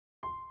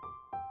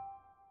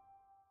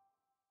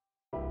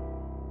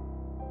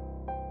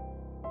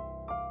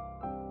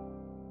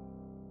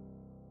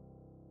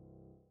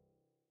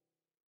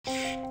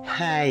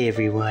Hi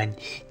everyone,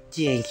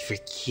 thanks for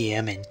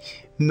coming.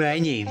 My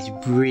name's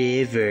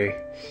River.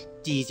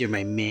 These are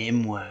my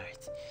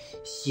memoirs.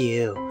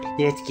 So,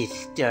 let's get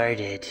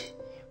started.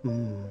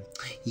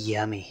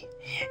 Yummy.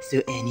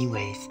 So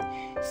anyways,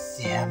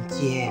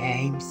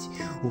 sometimes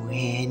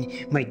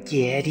when my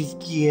daddy's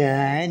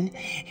gone,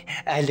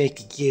 I like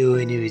to go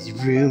into his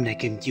room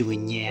like I'm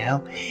doing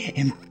now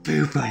and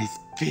poop on his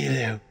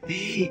pillow.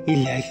 He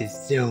likes it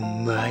so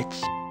much.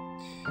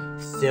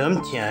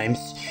 Sometimes,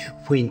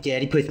 when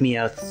Daddy puts me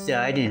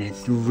outside and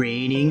it's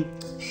raining,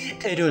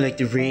 I don't like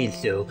the rain,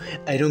 so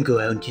I don't go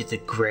out into the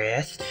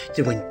grass.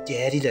 So when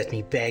Daddy lets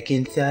me back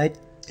inside,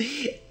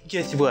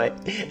 guess what?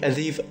 I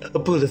leave a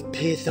pool of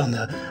piss on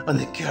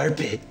the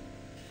carpet.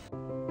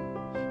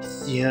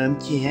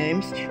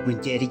 Sometimes,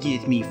 when Daddy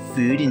gives me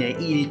food and I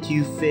eat it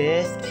too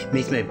fast, it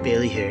makes my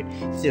belly hurt.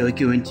 So I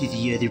go into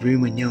the other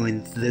room when no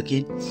one's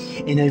looking,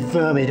 and I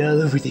vomit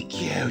all over the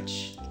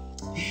couch.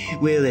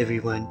 Well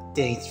everyone,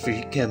 thanks for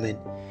coming.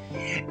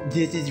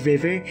 This is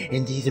River,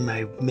 and these are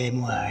my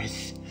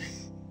memoirs.